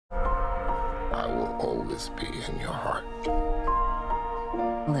always be in your heart.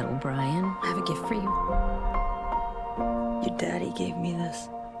 Little Brian, I have a gift for you. Your daddy gave me this.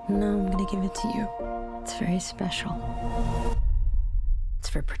 No, I'm gonna give it to you. It's very special. It's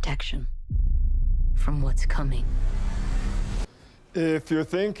for protection from what's coming. If you're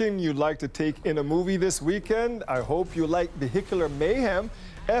thinking you'd like to take in a movie this weekend, I hope you like Vehicular Mayhem.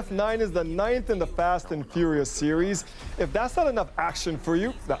 F9 is the 9th in the Fast and Furious series. If that's not enough action for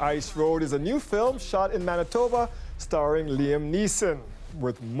you, The Ice Road is a new film shot in Manitoba starring Liam Neeson.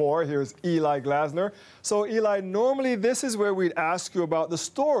 With more, here's Eli Glasner. So Eli, normally this is where we'd ask you about the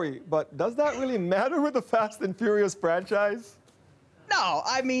story, but does that really matter with the Fast and Furious franchise? No,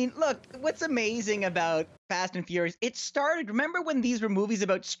 I mean, look, what's amazing about Fast and Furious, it started, remember when these were movies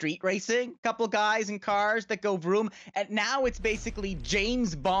about street racing? Couple guys in cars that go vroom, and now it's basically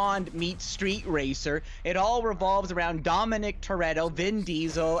James Bond meets Street Racer. It all revolves around Dominic Toretto, Vin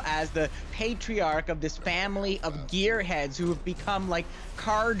Diesel, as the patriarch of this family of gearheads who have become like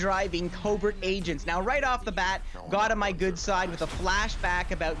car-driving covert agents. Now, right off the bat, got on my good side with a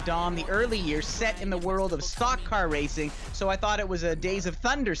flashback about Dom, the early years set in the world of stock car racing, so I thought it was a Days of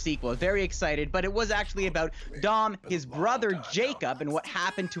Thunder sequel. Very excited, but it was actually about Dom, his brother Jacob, and what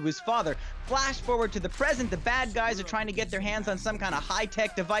happened to his father. Flash forward to the present, the bad guys are trying to get their hands on some kind of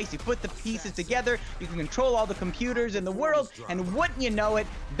high-tech device. You put the pieces together, you can control all the computers in the world, and wouldn't you know it,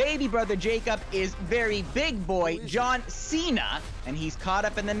 baby brother Jacob is very big boy John Cena, and he's caught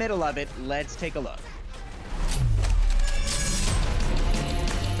up in the middle of it. Let's take a look.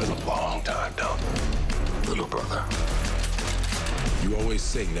 It's been a long time, Dom. Little brother. You always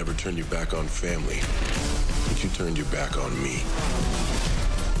say never turn your back on family, but you turned your back on me.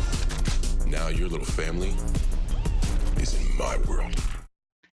 Now your little family is in my world.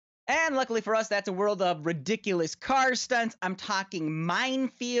 And luckily for us, that's a world of ridiculous car stunts. I'm talking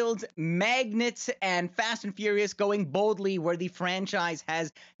minefields, magnets, and Fast and Furious going boldly where the franchise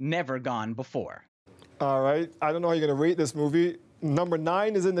has never gone before. All right, I don't know how you're going to rate this movie. Number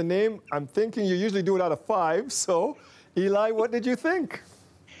 9 is in the name. I'm thinking you usually do it out of 5, so Eli, what did you think?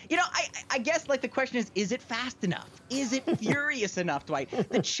 You know, I guess, like, the question is it fast enough? Is it furious enough, Dwight?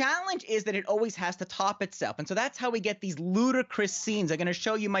 The challenge is that it always has to top itself. And so that's how we get these ludicrous scenes. I'm going to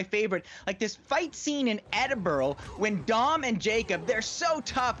show you my favorite, like this fight scene in Edinburgh when Dom and Jacob, they're so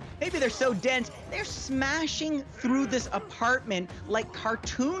tough, maybe they're so dense, they're smashing through this apartment like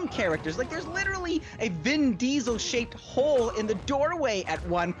cartoon characters. Like, there's literally a Vin Diesel-shaped hole in the doorway at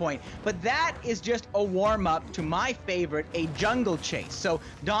one point. But that is just a warm-up to my favorite, a jungle chase. So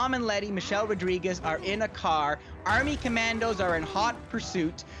Dom and Letty, Michelle Rodriguez, are in a car. Army commandos are in hot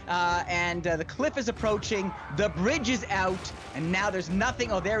pursuit, and the cliff is approaching. The bridge is out, and now there's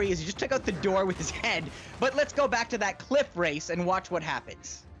nothing. Oh, there he is. He just took out the door with his head. But let's go back to that cliff race and watch what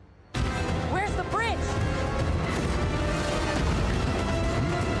happens. Where's the bridge?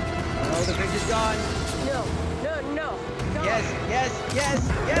 Oh, the bridge is gone. No. Gone. Yes.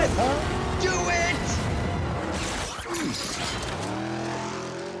 Do it!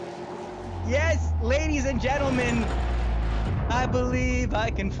 Yes, ladies and gentlemen, I believe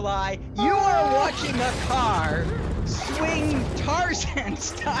I can fly. You are watching a car swing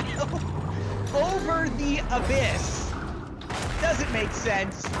Tarzan-style over the abyss. Doesn't make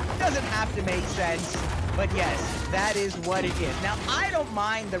sense. Doesn't have to make sense. But yes, that is what it is. Now, I don't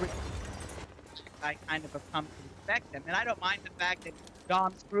mind the... I kind of have come to respect them, and I don't mind the fact that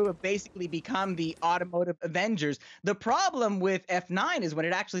Dom's crew have basically become the automotive Avengers. The problem with F9 is when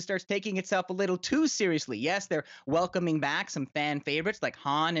it actually starts taking itself a little too seriously. Yes, they're welcoming back some fan favorites like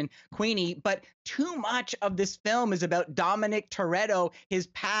Han and Queenie, but too much of this film is about Dominic Toretto, his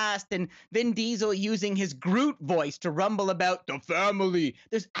past, and Vin Diesel using his Groot voice to rumble about the family.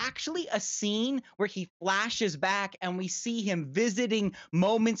 There's actually a scene where he flashes back and we see him visiting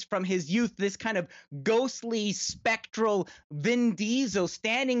moments from his youth, this kind of ghostly, spectral Vin Diesel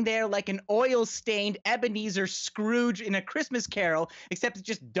standing there like an oil-stained Ebenezer Scrooge in A Christmas Carol, except it's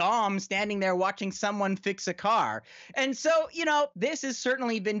just Dom standing there watching someone fix a car. And so, you know, this is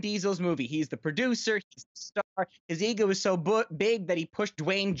certainly Vin Diesel's movie. He's the producer, he's the star. His ego is so big that he pushed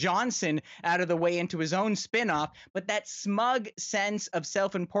Dwayne Johnson out of the way into his own spin-off, but that smug sense of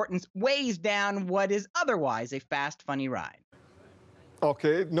self-importance weighs down what is otherwise a fast, funny ride.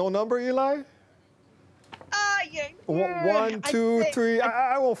 Okay, no number, Eli? Yeah. 1, 2, 3.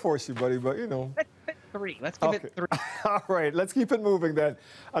 I won't force you, buddy, but you know. Let's give it 3. Let's give it 3. All right, let's keep it moving then.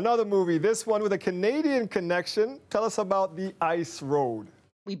 Another movie, this one with a Canadian connection. Tell us about The Ice Road.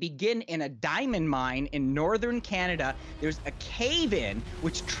 We begin in a diamond mine in northern Canada. There's a cave-in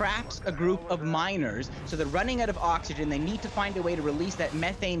which traps a group of miners. So they're running out of oxygen. They need to find a way to release that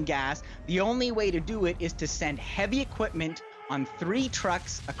methane gas. The only way to do it is to send heavy equipment on 3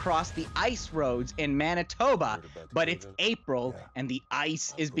 trucks across the ice roads in Manitoba. But it's April and the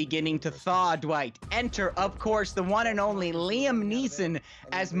ice is beginning to thaw, Dwight. Enter, of course, the one and only Liam Neeson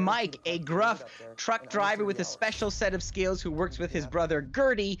as Mike, a gruff truck driver with a special set of skills who works with his brother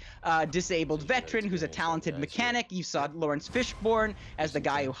Gertie, a disabled veteran who's a talented mechanic. You saw Lawrence Fishburne as the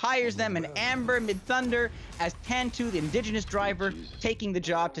guy who hires them, and Amber Mid-Thunder as Tantu, the indigenous driver, taking the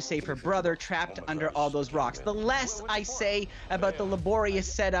job to save her brother trapped under all those rocks. The less I say about the laborious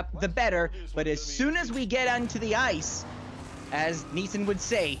setup, the better. But as soon as we get onto the ice, as Neeson would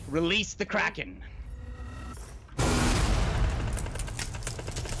say, release the Kraken.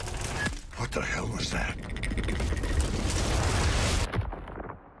 What the hell was that?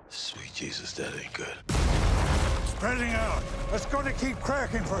 Sweet Jesus, that ain't good. Spreading out. It's going to keep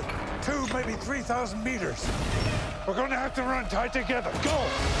cracking for 2, maybe 3,000 meters. We're going to have to run tight together. Go!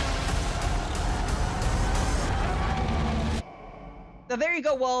 So there you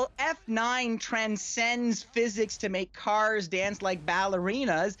go. Well, F9 transcends physics to make cars dance like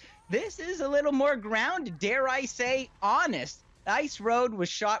ballerinas. This is a little more grounded, dare I say, honest. Ice Road was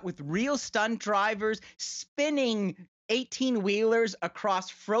shot with real stunt drivers spinning 18-wheelers across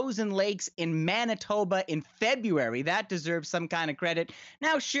frozen lakes in Manitoba in February. That deserves some kind of credit.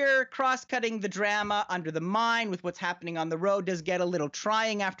 Now, sure, cross-cutting the drama under the mine with what's happening on the road does get a little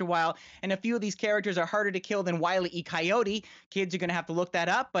trying after a while, and a few of these characters are harder to kill than Wile E. Coyote. Kids are going to have to look that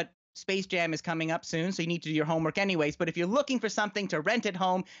up, but Space Jam is coming up soon, so you need to do your homework anyways. But if you're looking for something to rent at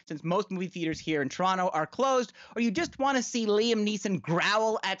home, since most movie theaters here in Toronto are closed, or you just want to see Liam Neeson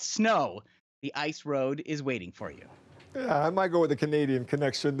growl at snow, the Ice Road is waiting for you. Yeah, I might go with the Canadian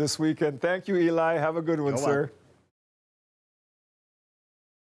connection this weekend. Thank you, Eli. Have a good one, sir.